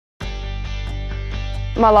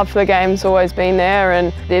My love for the game's always been there,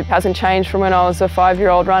 and it hasn't changed from when I was a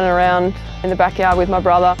 5-year-old running around in the backyard with my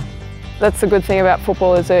brother. That's the good thing about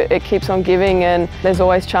football, is it keeps on giving, and there's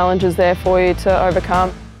always challenges there for you to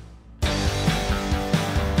overcome.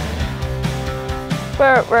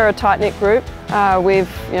 We're a tight-knit group. We've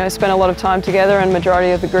spent a lot of time together, and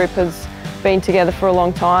majority of the group has been together for a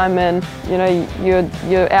long time, and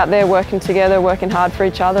you're out there working together, working hard for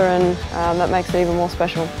each other, and that makes it even more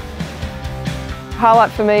special.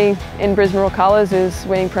 Highlight for me in Brisbane Roar colours is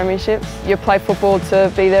winning premierships. You play football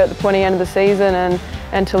to be there at the pointy end of the season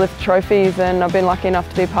and to lift trophies, and I've been lucky enough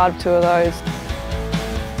to be part of 2 of those.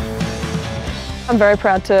 I'm very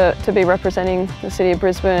proud to be representing the city of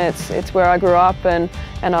Brisbane. It's where I grew up, and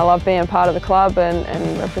I love being part of the club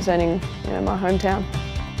and representing my hometown.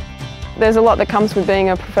 There's a lot that comes with being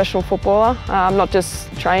a professional footballer, not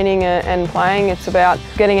just training and playing. It's about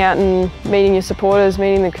getting out and meeting your supporters,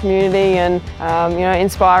 meeting the community, and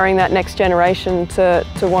inspiring that next generation to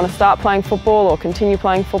want to start playing football or continue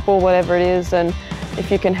playing football, whatever it is. And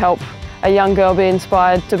if you can help a young girl be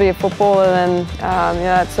inspired to be a footballer, then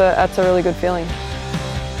that's a really good feeling.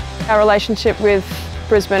 Our relationship with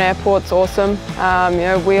Brisbane Airport's awesome.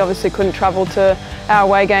 We obviously couldn't travel to our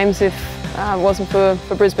away games if it wasn't for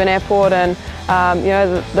Brisbane Airport, and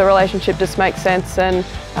the relationship just makes sense, and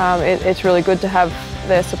it's really good to have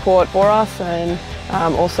their support for us, and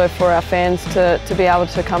also for our fans to be able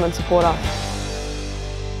to come and support us.